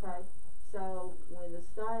 okay? So when the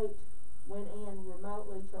state went in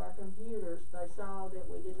remotely to our computers, they saw that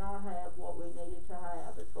we did not have what we needed to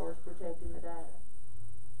have as far as protecting the data.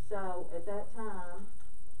 So at that time,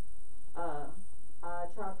 I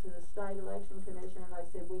talked to the state election commission and they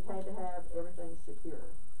said we had to have everything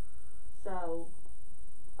secure. So,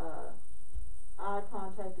 I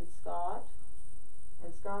contacted Scott,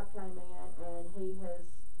 and Scott came in and he has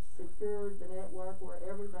secured the network where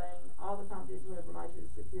everything, all the confidential information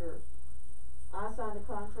is secure. I signed a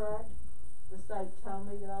contract. The state told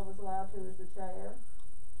me that I was allowed to as the chair.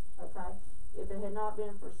 Okay? If it had not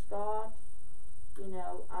been for Scott, you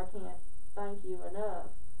know, I can't thank you enough.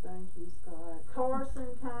 Thank you, Scott.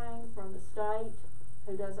 Carson came from the state,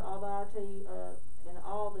 who does all the IT in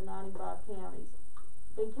all the 95 counties.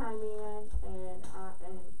 He came in and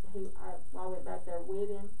I went back there with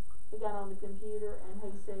him. He got on the computer and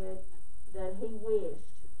he said that he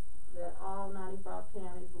wished that all 95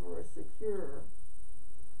 counties were as secure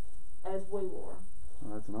as we were.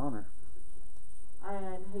 Well, that's an honor.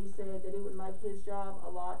 And he said that it would make his job a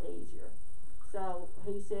lot easier. So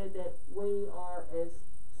he said that we are as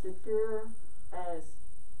secure as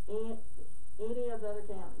any of the other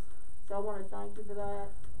counties. So I want to thank you for that.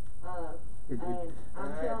 And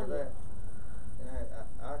I'm telling you.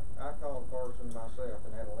 I called Carson myself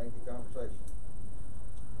and had a lengthy conversation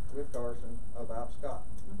with Carson about Scott.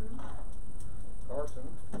 Mm-hmm. Carson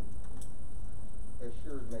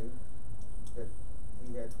assured me that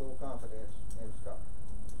he had full confidence in Scott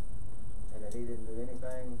and that he didn't do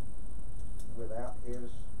anything without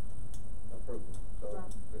his approval. So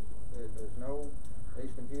right. There's no,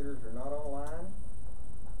 these computers are not online.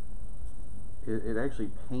 It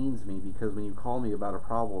actually pains me because when you call me about a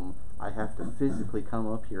problem, I have to physically come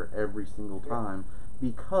up here every single time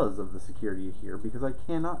because of the security here, because I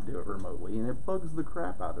cannot do it remotely, and it bugs the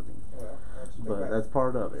crap out of me. Well, that's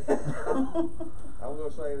part of it. I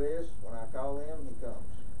will say this, when I call him, he comes.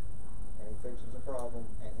 And he fixes the problem,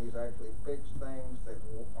 and he's actually fixed things that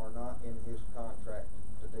are not in his contract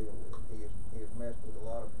to deal with. He has messed with a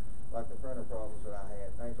lot of, like the printer problems that I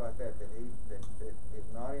had, things like that that is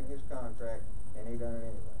not in his contract, and he done it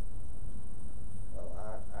anyway. Well,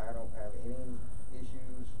 I don't have any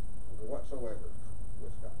issues whatsoever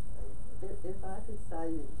with Scott. If I could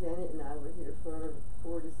say that Janet and I were here for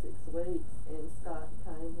 4 to 6 weeks, and Scott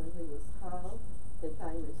came when he was called, he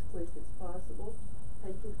came as quick as possible.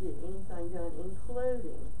 He could get anything done,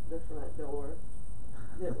 including the front door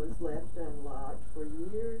that was left unlocked for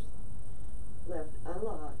years, left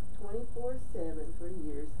unlocked 24/7 for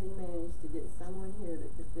years. He managed to get someone here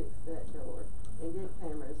that could fix that door and get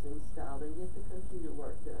cameras installed and get the computer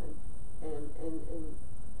work done. And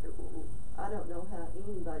I don't know how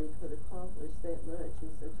anybody could accomplish that much in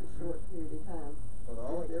such a short period of time.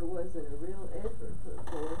 If there wasn't a real effort put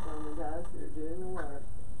forth on the guys that are doing the work,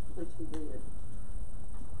 which he did.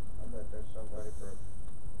 I bet that's somebody for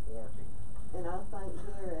warranty. And I thank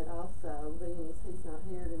Garrett also, being as he's not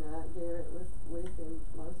here tonight. Garrett was with him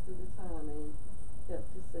most of the time and helped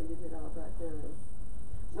to see that it all got done.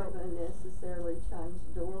 We're going to necessarily change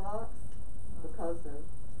door locks because of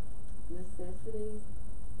necessities.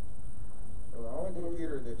 Well, the only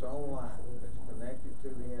computer that's online, that's connected to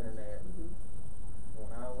the internet,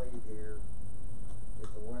 when I leave here, is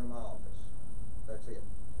the one in my office. That's it.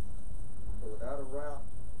 So without a route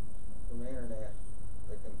from the internet,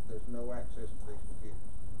 there's no access to these computers.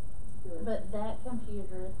 Good. But that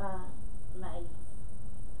computer, if I may,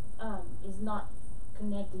 is not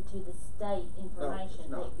connected to the state information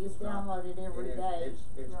No, that is downloaded every day. It's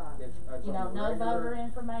You know, on the no regular, voter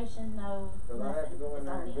information, no Cause I have to go in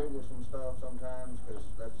there and Google some stuff sometimes, cause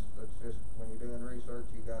that's just, when you're doing research,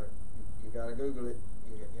 you gotta Google it,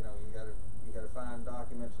 you gotta find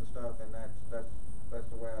documents and stuff, and that's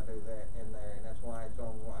the way I do that in there, and that's why it's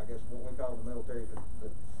on, I guess, what we call the military,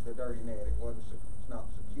 the dirty net. It's not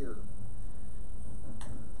secure.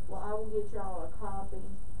 Well, I will get y'all a copy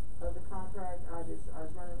of the contract. I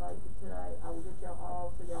was running late today. I will get y'all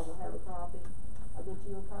all, so y'all will have a copy. I'll get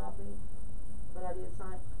you a copy, but I did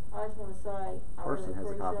sign. I just want to say, Carson has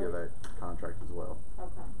a copy of that contract as well.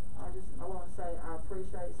 Okay. I want to say I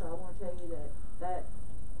appreciate it, so I want to tell you that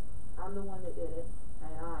I'm the one that did it,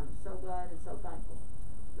 and I'm so glad and so thankful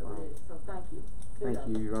that we did it. So thank you. Thank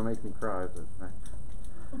you. You're gonna make me cry, but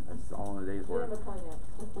that's all in a day's work. Give him a clean up.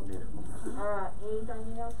 Yeah. All right.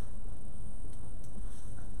 Anything else?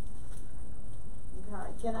 Okay.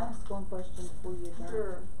 Can I ask one question before you adjourn?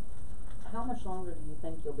 Sure. how much longer do you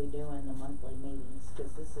think you'll be doing the monthly meetings? Cause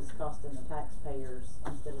this is costing the taxpayers,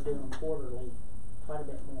 instead of doing them quarterly, quite a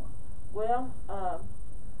bit more. Well,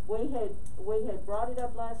 we had brought it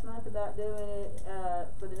up last month about doing it,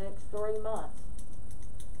 for the next 3 months.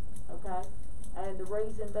 Okay? And the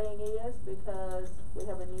reason being is because we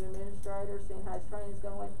have a new administrator, seeing how his training's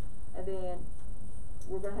going, and then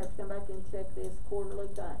we're gonna have to come back and check this quarterly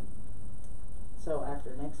thing. So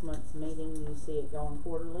after next month's meeting, you see it going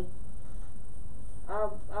quarterly? I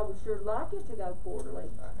would sure like it to go quarterly.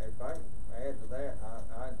 If I add to that,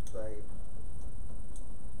 I'd say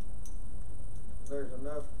there's been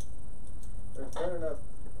enough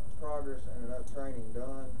progress and enough training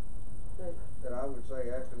done that I would say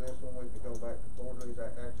after this one, we could go back to quarterlies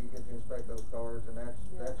after you get to inspect those cards, and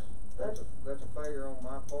that's a failure on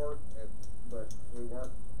my part, but we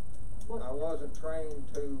weren't, I wasn't trained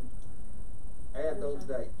to add those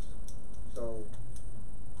dates, so,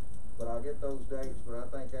 but I'll get those dates, but I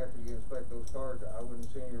think after you inspect those cards, I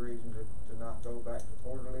wouldn't see any reason to not go back to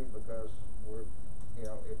quarterly, because we're, you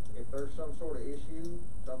know, if there's some sort of issue,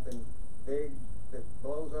 something big that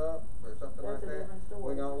blows up or something like that,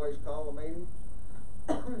 we can always call a meeting.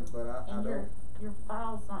 But I And don't. your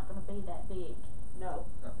file's not gonna be that big. No.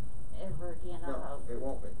 Ever again, I No, hope. it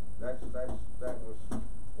won't be. That was,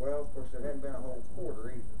 well, of course, it hadn't been a whole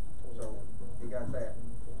quarter either, so you got that.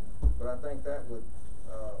 But I think that would,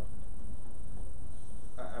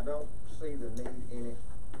 I don't see the need in it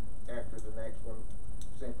after the next one,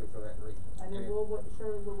 simply for that reason. And then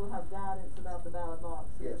surely we will have guidance about the ballot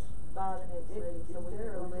boxes. Yes. By the next meeting, so we can. Is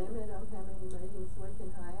there a limit on how many meetings we can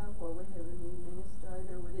have while we have a new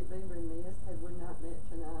administrator? Would it be remiss had we not met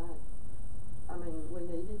tonight? I mean, we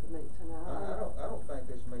needed to meet tonight. I don't think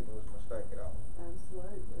this meeting was a mistake at all.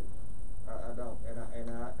 Absolutely. I don't, and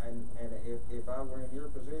if I were in your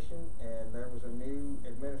position and there was a new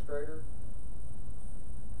administrator,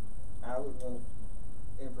 I would want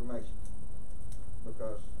information,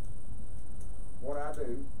 because what I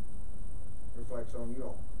do reflects on you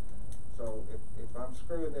all. So if I'm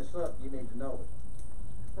screwing this up, you need to know it.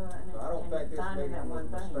 So I don't think this meeting was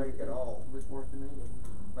a mistake at all. Was worth the meeting.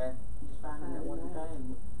 Ma'am? Just finding that one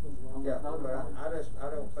thing. Yeah, but I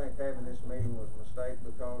don't think having this meeting was a mistake,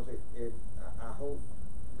 because I hope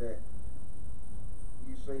that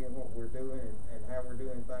you seeing what we're doing and how we're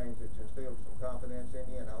doing things, it's instilled some confidence in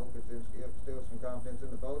you, and I hope it's instilled some confidence in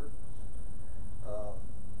the voters.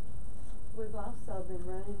 We've also been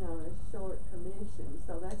running on a short commission,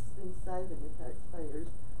 so that's been saving the taxpayers.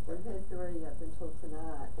 We've had 3 up until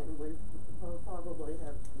tonight, and we'll probably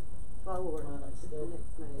have 4 Well, it's at the still,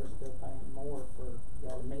 next they're meeting. still paying more for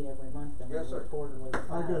y'all to meet every month than Yes, we sir. do quarterly.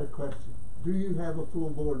 I got a question. Do you have a full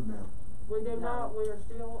board now? We do No. not, we are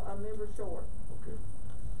still a member short. Okay.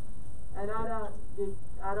 And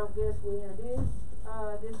I don't guess we introduced,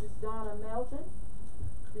 this is Donna Melton.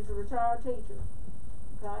 She's a retired teacher,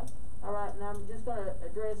 okay? All right, and I'm just gonna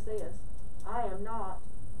address this. I am not,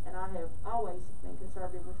 and I have always been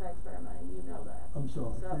conservative with taxpayer money, you know that. I'm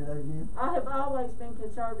sorry, So, say that again? I have always been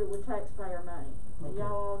conservative with taxpayer money, and Okay.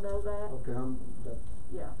 y'all all know that. Okay,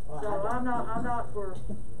 Yeah, Well, so I I'm don't. not for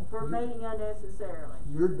meeting unnecessarily.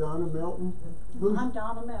 you're Donna Melton? I'm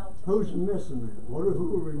Donna Melton. Who's missing then?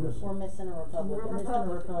 Who are we missing? We're missing a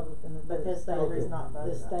Republican. Because they, Okay.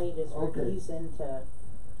 the state is Okay. refusing to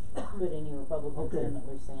put any Republicans Okay. in that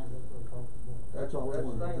we've sent. That's all I That's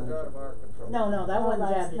wanted. things out of our control. No, that wasn't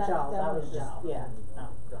that's jabbed at not- y'all, that that was wasn't just, y'all. yeah, no.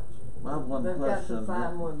 My one They've got question, to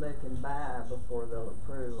find one they can buy before they'll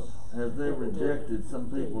approve them. have they rejected some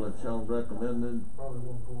people that y'all recommended?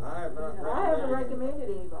 I have not. I haven't recommended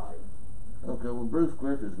anybody. Okay, well, Bruce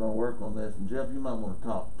Griffith's gonna work on this, and Jeff, you might wanna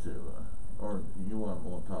talk to, or you might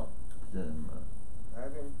wanna talk to him,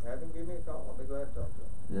 Have him give me a call. I'll be glad to talk to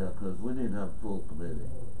him. yeah, 'cause we need to have a full committee,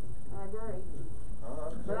 I agree.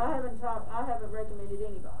 But I haven't recommended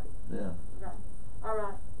anybody. yeah. Okay. All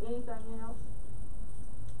right, anything else?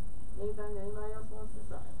 Anything that anybody else wants to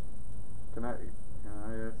say? Can I ask?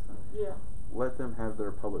 Yeah, Let them have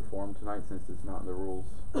their public forum tonight, since it's not in the rules.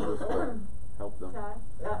 Just help them. okay.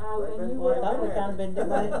 they've And been you Well, will. I thought we kinda been doing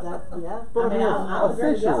that, yeah. But I mean, I'll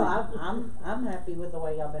agree with y'all. officially. I'm happy with the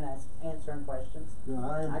way y'all been answering questions. Yeah,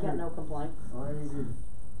 I am I got too. no complaints. I ain't either.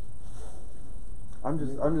 I'm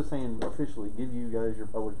just saying officially, give you guys your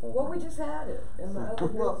public forum. Well, we just had it in the other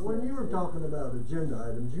Well, when business. you were talking about agenda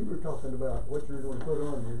items, you were talking about what you're gonna put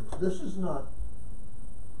on here. This is not,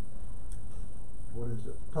 what is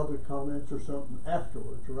it, public comments or something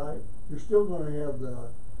afterwards, right? You're still gonna have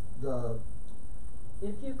the,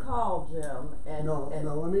 If you call Jim and. no,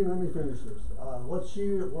 let me finish this.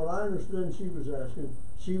 What I understood she was asking,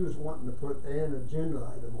 she was wanting to put an agenda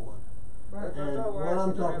item on. Right. And all we're what I'm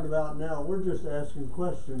asking to talking have. about now, we're just asking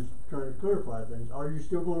questions, trying to clarify things. Are you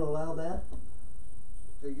still gonna allow that?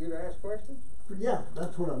 Do you to ask questions? Yeah,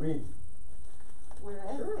 that's what I mean. We're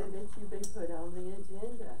asking that you be put on the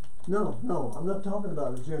agenda. No, I'm not talking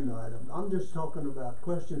about agenda items. I'm just talking about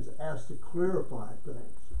questions asked to clarify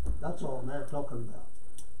things. That's all I'm not talking about.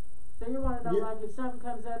 So you wanna know, Yeah. like, if something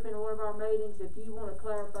comes up in one of our meetings, if you wanna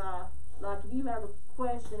clarify, like, if you have a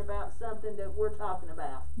question about something that we're talking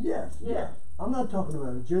about. Yes, Yeah. yes. I'm not talking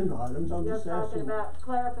about agenda items, I'm You're just talking asking. about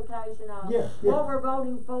clarification on Yes, what yes. we're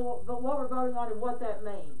voting for, but what we're voting on and what that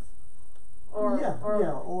means.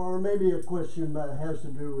 Yeah, or maybe a question that has to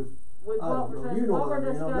do with, with I what don't we're, know, you know what what I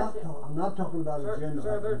we're mean, discussing. I'm not talking about agenda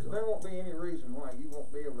Sir, items. there won't be any reason why you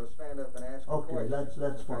won't be able to stand up and ask a Okay, question.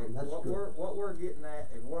 that's fine, Okay, that's good. What we're getting at,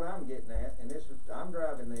 and what I'm getting at, and this is, I'm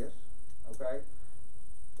driving this, okay,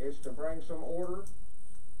 is to bring some order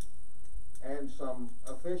and some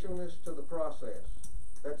officialness to the process.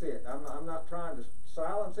 That's it. I'm not trying to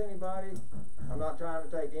silence anybody. I'm not trying to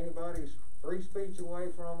take anybody's free speech away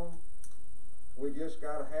from them. We just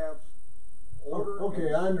gotta have order.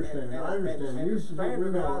 Okay, I understand, I understand. And You-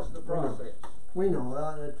 standardize the we know. process. We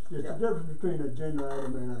know, it's Yeah. the difference between an agenda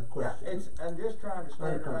item and a Yeah, question. I'm just trying to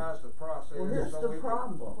standardize the process. Well, here's so the we can-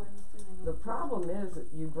 problem. The problem is that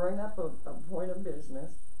you bring up a point of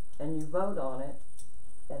business and you vote on it,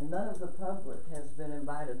 and none of the public has been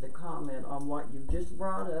invited to comment on what you just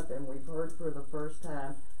brought up and we've heard for the first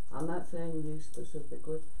time. I'm not saying you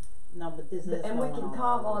specifically. No, but this is And we going can on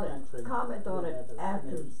comment all on over the it, country comment on with it other after,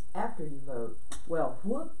 committees. after you vote. Well,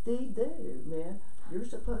 whoop-dee-doo, man. You're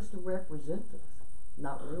supposed to represent us,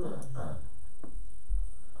 not rule us.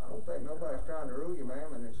 I don't think nobody's trying to rule you,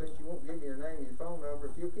 ma'am, and since you won't give me your name and your phone number,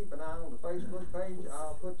 if you'll keep an eye on the Facebook page,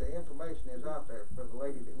 I'll put the information is out there for the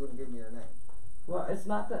lady that wouldn't give me her name. Well, it's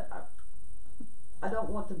not that, I don't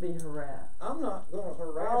want to be harassed. I'm not gonna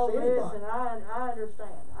harass Oh, anybody. listen, I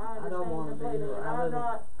understand, I don't wanna be completely, here. and I I'm live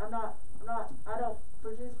not, I don't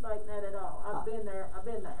participate in that at all. I've been there.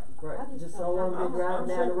 Great, I just just don't don't wanna I'm- be driving I'm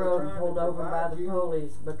down the simply road and trying to pulled over by provide the you-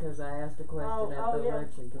 police because I asked a question at the yeah.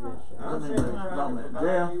 election commission. I'm Let me simply make a trying to comment.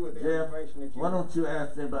 provide you with the Jeff, information that you why want. don't you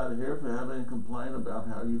ask anybody here if they have any complaint about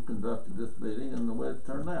how you conducted this meeting and the way it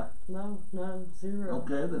turned out? No, none, zero.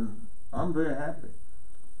 Okay, then I'm very happy.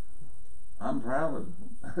 I'm proud of,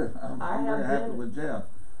 I'm very happy with Jeff.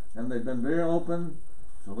 And they've been very open,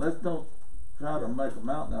 so let's don't try to make a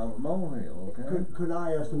mountain out of a molehill, okay? Could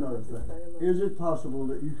I ask another thing? Is it possible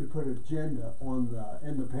that you could put agenda on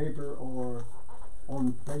in the paper or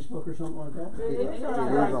on Facebook or something like that? It is on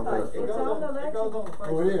It is on Facebook. Facebook. It's on the It election. goes on the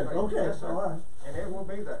Oh, it Facebook is, page. okay, Yes, sir. alright, And it will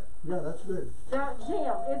be there. yeah, that's good. Now,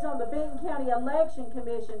 Jim, it's on the Benton County Election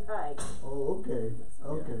Commission page. Oh, okay,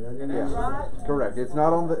 I didn't And know. that's Right? Correct. It's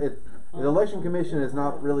not on the election commission is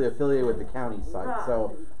not really affiliated with the county site,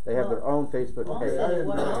 so they have their own Facebook Well, page. it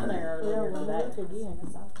wasn't on there earlier today.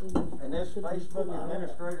 And this Facebook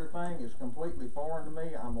administrator thing is completely foreign to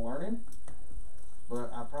me. I'm learning.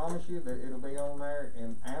 But I promise you that it'll be on there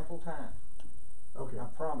in ample time. Okay. I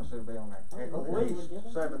promise it'll be on there. At Okay.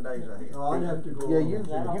 least 7 days ahead. No, I'd have to go. Yeah,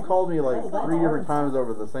 on. you called me like 3 different times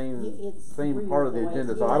over the It's same part of the weird the way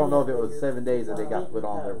agenda, it's so I don't know if it was weird. 7 days that they got put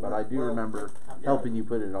on there, but I do Well, remember yeah. helping you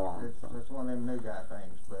put it on. It's one of them new guy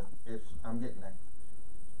things, but I'm getting there.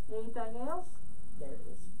 Anything else? There it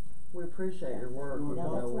is. We appreciate your work, even No,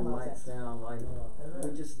 though that's we when I was might at- sound like,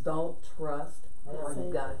 we just don't trust what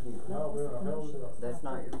you got here. That's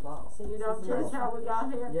not your fault. You don't trust how we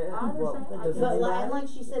got here? Yeah, I well, understand. does But it like, matter? and like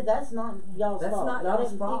she said, that's not y'all's That's fault. not Y'all y'all's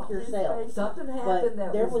didn't fault. pick yourself. Something But happened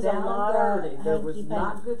that there was was a down lot and of dirty. There was hanky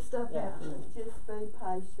not panky. good stuff Yeah. happening. Just be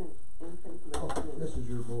patient and keep Oh, listening. this is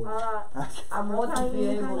your voice. Alright, I want to Okay, be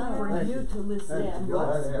anything able else? for Thank you you. to listen Thank to you. us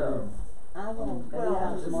Glad to have though. you. I will And go yeah,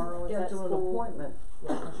 out just tomorrow. It's at schedule an school. appointment. Yeah,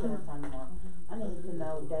 I should have time tomorrow. I need to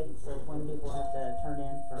know dates of when people have to turn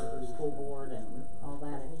in for school board and all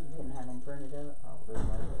that, if you can have them printed up.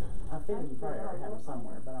 I figured you probably already have them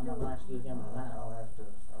somewhere, but I'm gonna ask you again tonight. I'll have to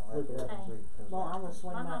Look it up. see. 'Cause Well, I will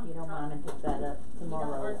swing by if you don't mind and pick that up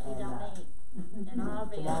tomorrow and, And tomorrow,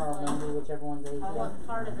 obviously, Monday, whichever one's I easier. want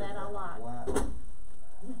part of that I like. why,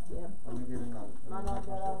 Yep. let me get a note. my mom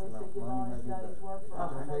got always said give Money honest may be days better. work for Okay.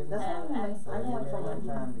 honest days. That's fine. I So can give wait me for enough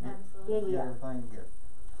you. time to get Absolutely. Yeah. everything together.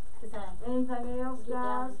 Cause Anything else, get down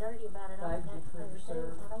guys? and dirty about it on Thank you for your taxpayers' dues.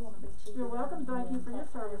 service. I don't wanna be cheated. You're welcome, thank you for your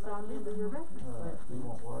service on being your veterans. You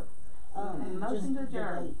want what? Motion to just the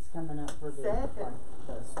adjourn. dates coming up for the, like, Second.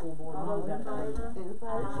 the school board. All those in favor? In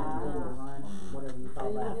favor? Run, whatever you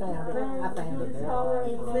call that. I found it. I found it.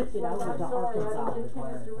 It flipped it over to Arkansas.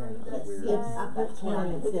 It's, I put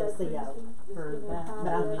county instead of CO. For that.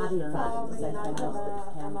 But I didn't find it the same thing else that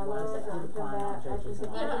it's county was. You decline all judges and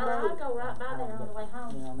all Yeah, that. but I go right by there on the way You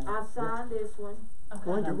home. know what I mean? I signed this one.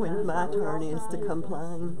 Wonder when my turn is to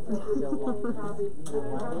complain. Joel's I think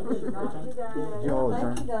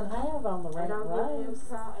turn. you done have on the And right I'll give you roads.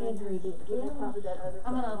 a copy, and Henry did, give me a copy of that other.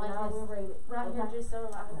 I'm gonna stuff, like and I will this read it. right here Okay? just so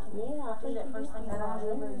I can Yeah, I do think that you first did. thing in the And I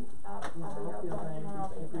will morning. read, I'll be out there tomorrow.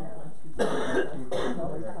 Very copy that. How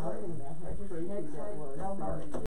creepy that was. Next week,